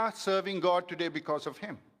 and we are serving God today because of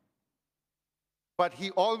him. But he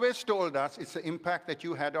always told us it's the impact that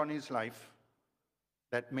you had on his life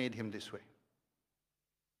that made him this way.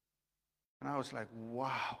 And I was like,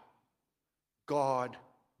 wow, God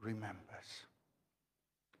remembers.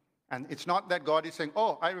 And it's not that God is saying,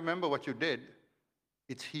 oh, I remember what you did.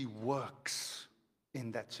 It's he works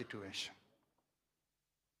in that situation.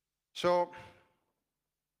 So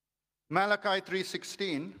Malachi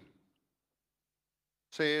 3:16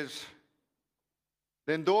 says,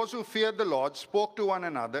 then those who feared the Lord spoke to one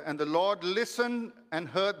another, and the Lord listened and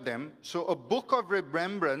heard them. So a book of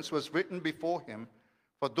remembrance was written before him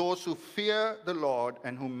for those who fear the Lord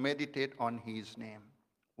and who meditate on his name.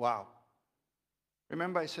 Wow.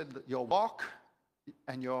 Remember I said that your work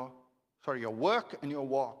and your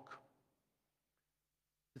walk.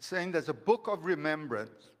 It's saying there's a book of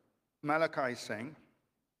remembrance, Malachi is saying,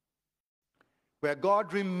 where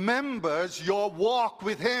God remembers your walk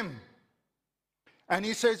with him. And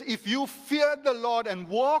he says, if you feared the Lord and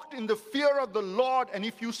walked in the fear of the Lord, and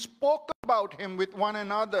if you spoke about him with one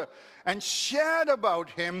another and shared about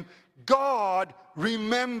him, God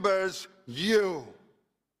remembers you.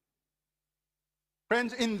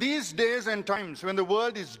 Friends, in these days and times when the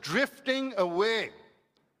world is drifting away,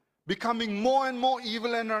 becoming more and more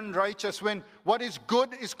evil and unrighteous, when what is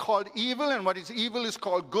good is called evil and what is evil is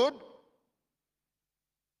called good,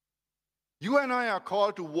 you and I are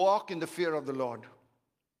called to walk in the fear of the Lord.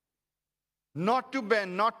 Not to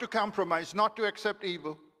bend, not to compromise, not to accept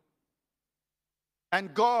evil.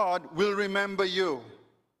 And God will remember you,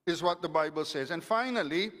 is what the Bible says. And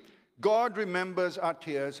finally, God remembers our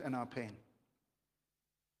tears and our pain.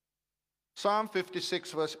 Psalm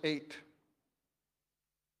 56 verse 8.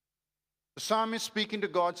 The psalmist speaking to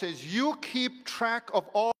God says, you keep track of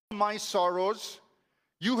all my sorrows.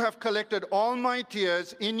 You have collected all my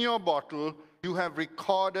tears in your bottle. You have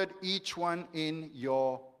recorded each one in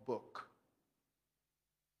your book.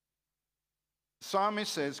 The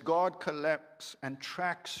psalmist says God collects and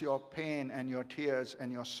tracks your pain and your tears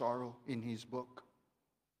and your sorrow in his book.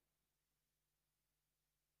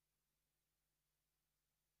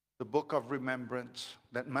 The book of remembrance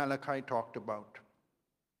that Malachi talked about.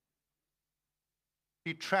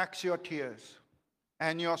 He tracks your tears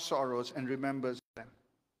and your sorrows and remembers them.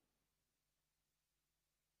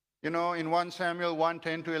 You know, in 1 Samuel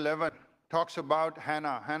 1:10-11, talks about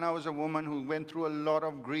Hannah. Hannah was a woman who went through a lot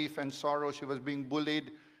of grief and sorrow. She was being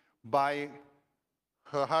bullied by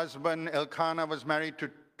her husband. Elkanah was married to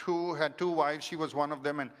had two wives. She was one of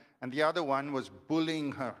them, and the other one was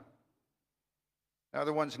bullying her. The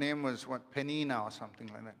other one's name was Penina or something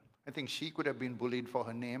like that. I think she could have been bullied for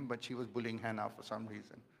her name, but she was bullying Hannah for some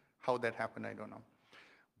reason. How that happened, I don't know.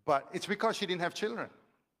 But it's because she didn't have children.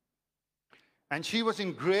 And she was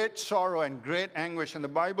in great sorrow and great anguish. And the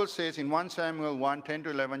Bible says in 1 Samuel 1, 10 to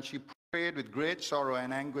 11, she prayed with great sorrow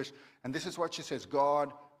and anguish. And this is what she says,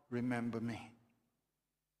 God, remember me.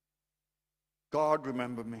 God,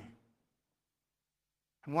 remember me.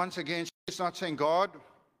 And once again, she's not saying, God,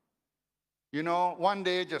 you know, one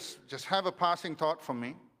day just have a passing thought for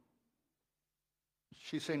me.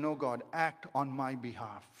 She's saying, no, God, act on my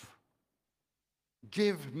behalf.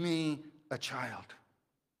 Give me a child.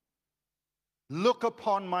 Look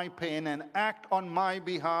upon my pain and act on my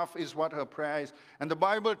behalf is what her prayer is. And the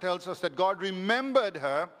Bible tells us that God remembered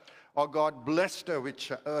her, or God blessed her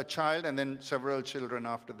with a child, and then several children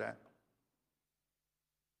after that.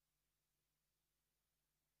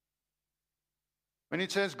 When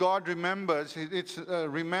it says God remembers, it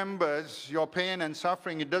remembers your pain and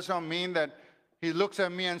suffering. It does not mean that he looks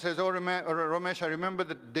at me and says, oh, Romesh, I remember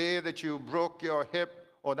the day that you broke your hip.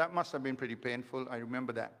 Oh, that must have been pretty painful. I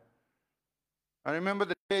remember that. I remember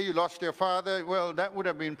the day you lost your father. Well, that would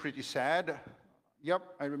have been pretty sad. Yep,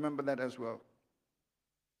 I remember that as well.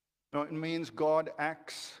 No, it means God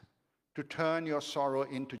acts to turn your sorrow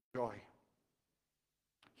into joy.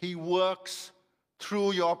 He works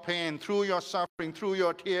through your pain, through your suffering, through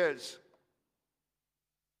your tears.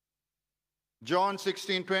 John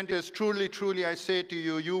 16:20 says, truly, truly, I say to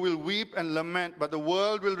you, you will weep and lament, but the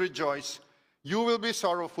world will rejoice. You will be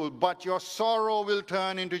sorrowful, but your sorrow will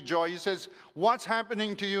turn into joy. He says, what's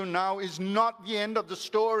happening to you now is not the end of the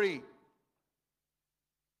story.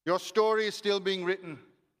 Your story is still being written.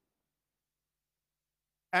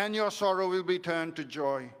 And your sorrow will be turned to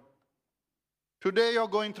joy. Today you're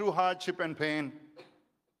going through hardship and pain.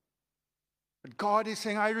 But God is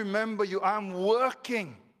saying, I remember you. I'm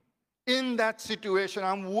working in that situation.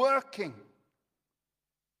 I'm working.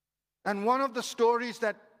 And one of the stories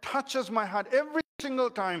that touches my heart every single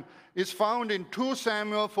time is found in 2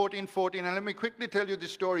 Samuel 14:14. And let me quickly tell you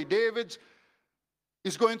this story. David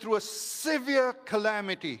is going through a severe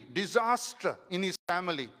calamity, disaster in his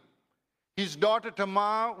family. His daughter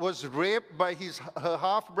Tamar was raped by her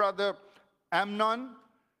half-brother Amnon.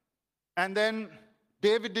 And then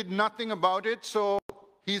David did nothing about it. So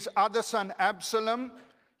his other son Absalom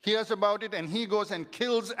hears about it and he goes and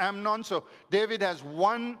kills Amnon. So David has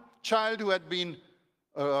one child who had been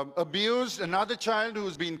abused, another child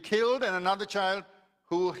who's been killed, and another child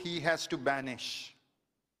who he has to banish.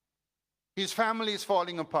 His family is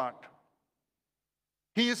falling apart.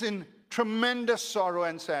 He is in tremendous sorrow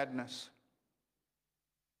and sadness.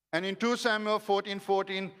 And in 2 Samuel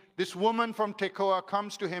 14:14, this woman from Tekoa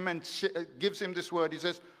comes to him and gives him this word. He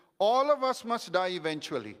says, all of us must die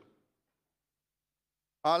eventually.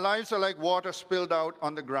 Our lives are like water spilled out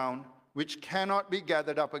on the ground, which cannot be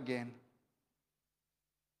gathered up again.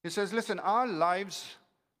 He says, listen, our lives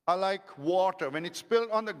are like water. When it's spilled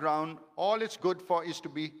on the ground, all it's good for is to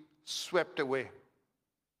be swept away.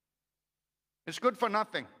 It's good for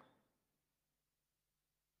nothing.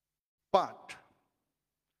 But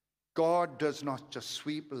God does not just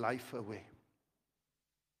sweep life away.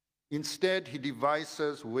 Instead, he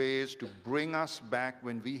devises ways to bring us back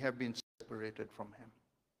when we have been separated from him.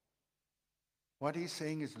 What he's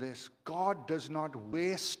saying is this: God does not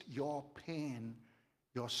waste your pain,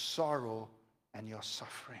 your sorrow, and your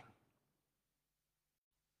suffering.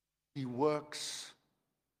 He works,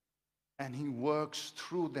 and he works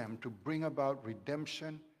through them to bring about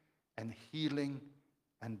redemption and healing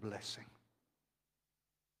and blessing.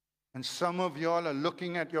 And some of y'all are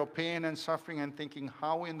looking at your pain and suffering and thinking,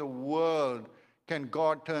 how in the world can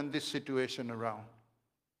God turn this situation around?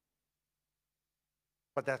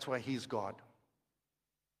 But that's why he's God.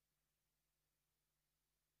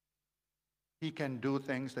 He can do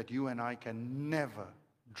things that you and I can never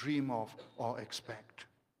dream of or expect.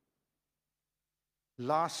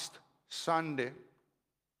 Last Sunday,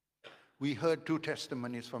 we heard 2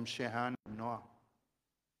 testimonies from Shehan and Noah.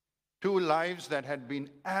 2 lives that had been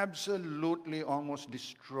absolutely almost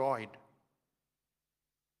destroyed.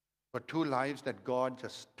 But 2 lives that God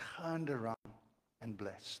just turned around and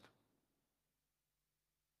blessed.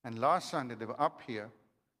 And last Sunday, they were up here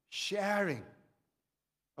sharing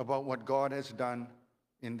about what God has done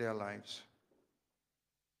in their lives.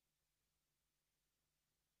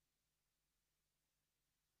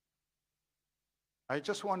 I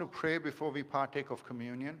just want to pray before we partake of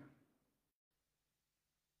communion.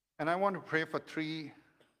 And I want to pray for three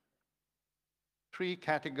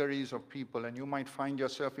categories of people, and you might find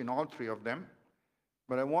yourself in all three of them.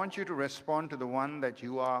 But I want you to respond to the one that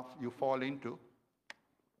you fall into.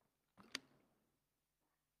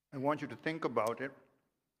 I want you to think about it.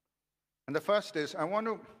 And the first is, I want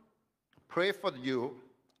to pray for you.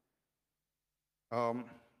 And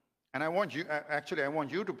I want you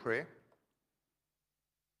to pray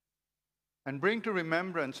and bring to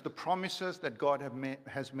remembrance the promises that God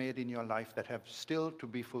has made in your life that have still to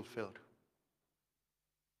be fulfilled.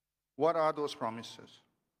 What are those promises?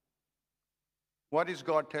 What is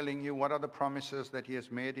God telling you? What are the promises that He has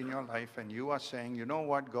made in your life? And you are saying, you know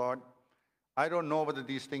what, God, I don't know whether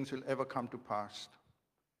these things will ever come to pass.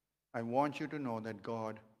 I want you to know that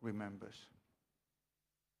God remembers.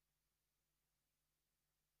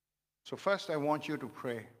 So first, I want you to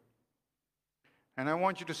pray. And I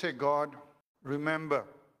want you to say, God, remember.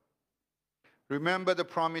 Remember the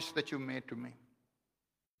promise that you made to me.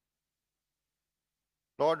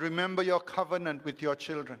 Lord, remember your covenant with your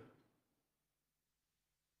children.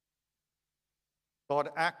 Lord,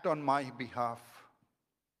 act on my behalf.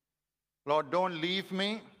 Lord, don't leave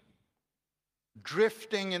me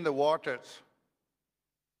drifting in the waters.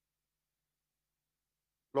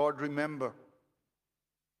 Lord, remember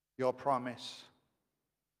your promise.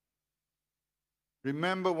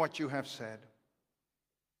 Remember what you have said.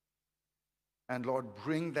 And Lord,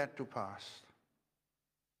 bring that to pass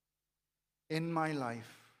in my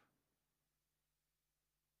life.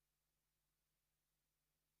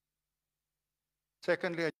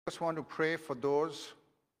 Secondly, I just want to pray for those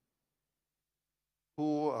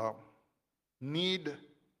who need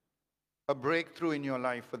a breakthrough in your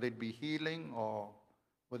life, whether it be healing or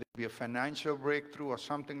whether it be a financial breakthrough or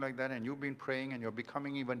something like that, and you've been praying and you're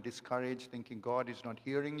becoming even discouraged, thinking God is not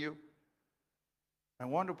hearing you. I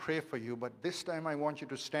want to pray for you, but this time I want you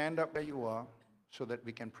to stand up where you are so that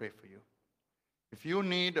we can pray for you. If you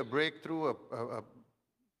need a breakthrough, a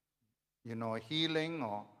healing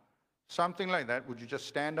or something like that, would you just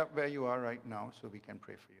stand up where you are right now so we can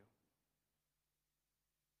pray for you?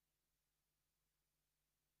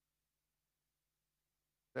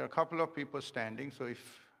 There are a couple of people standing, so if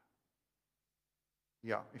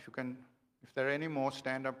there are any more,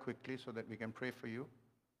 stand up quickly so that we can pray for you.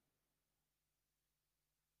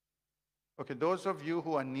 Okay, those of you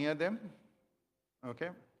who are near them, okay,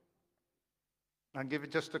 I'll give it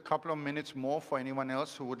just a couple of minutes more for anyone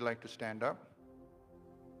else who would like to stand up.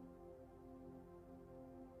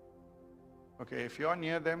 Okay, if you're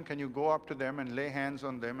near them, can you go up to them and lay hands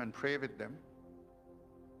on them and pray with them?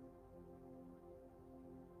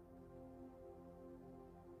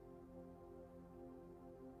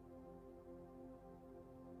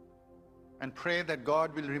 And pray that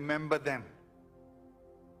God will remember them.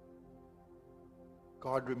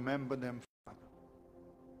 God, remember them, Father.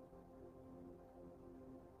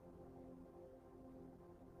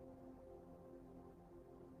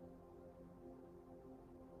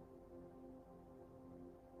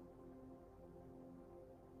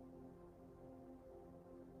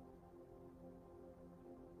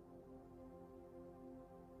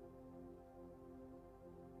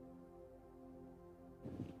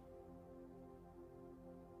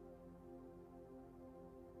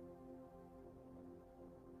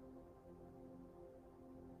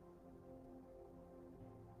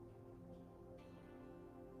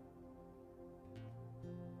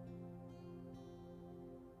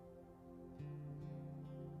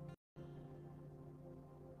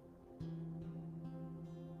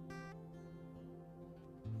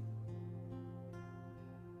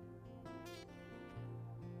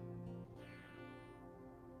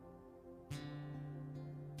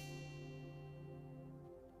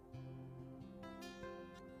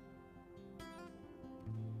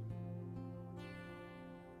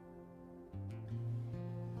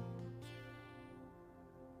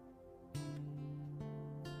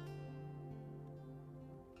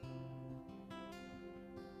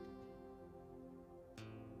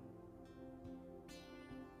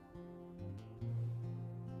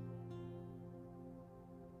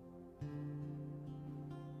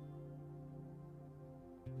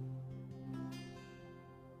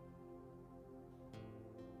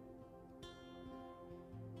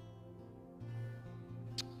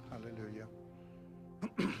 Hallelujah.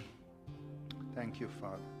 Thank you,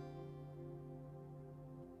 Father.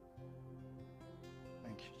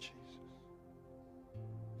 Thank you, Jesus.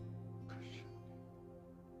 Thank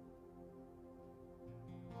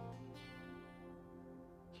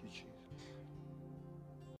you, Jesus.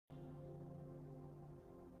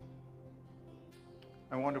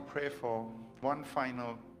 I want to pray for one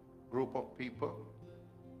final group of people.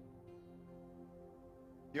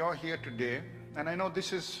 You're here today, and I know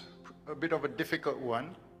this is a bit of a difficult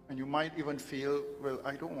one, and you might even feel, well,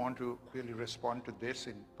 I don't want to really respond to this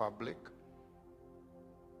in public.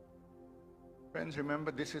 Friends,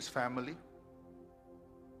 remember, this is family,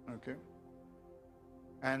 okay?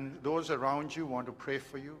 And those around you want to pray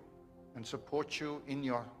for you and support you in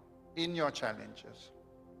your challenges.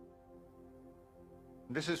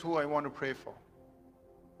 This is who I want to pray for.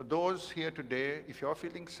 For those here today, if you're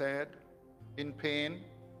feeling sad, in pain,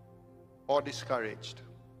 or discouraged,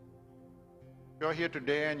 you're here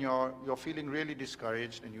today and you're feeling really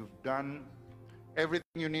discouraged, and you've done everything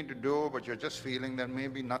you need to do, but you're just feeling that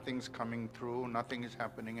maybe nothing's coming through, nothing is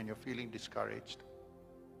happening, and you're feeling discouraged.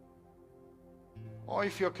 Or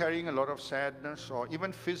if you're carrying a lot of sadness or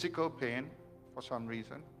even physical pain for some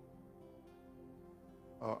reason,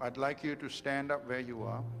 I'd like you to stand up where you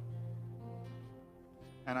are,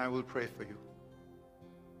 and I will pray for you.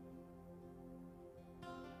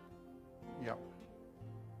 Yeah.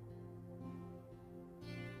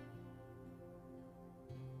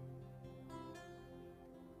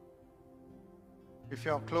 If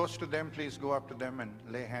you're close to them, please go up to them and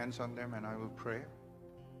lay hands on them, and I will pray.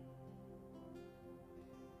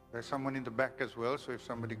 There's someone in the back as well, so if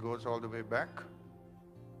somebody goes all the way back.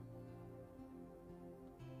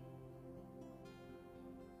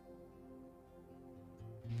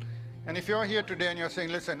 And if you're here today and you're saying,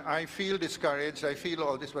 listen, I feel discouraged, I feel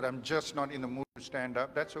all this, but I'm just not in the mood to stand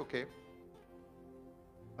up, that's okay.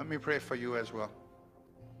 Let me pray for you as well.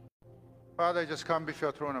 Father, I just come before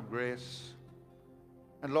your throne of grace.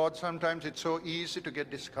 And Lord, sometimes it's so easy to get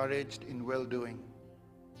discouraged in well-doing.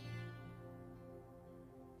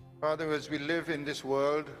 Father, as we live in this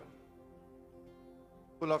world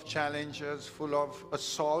full of challenges, full of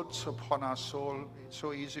assaults upon our soul, it's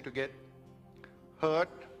so easy to get hurt,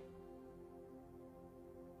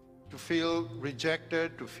 to feel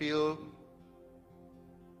rejected, to feel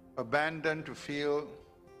abandoned, to feel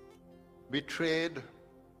betrayed.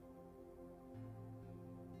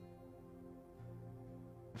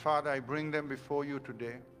 Father, I bring them before you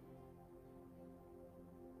today.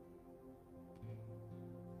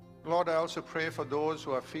 Lord, I also pray for those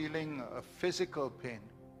who are feeling a physical pain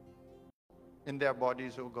in their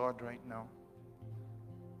bodies, oh God, right now.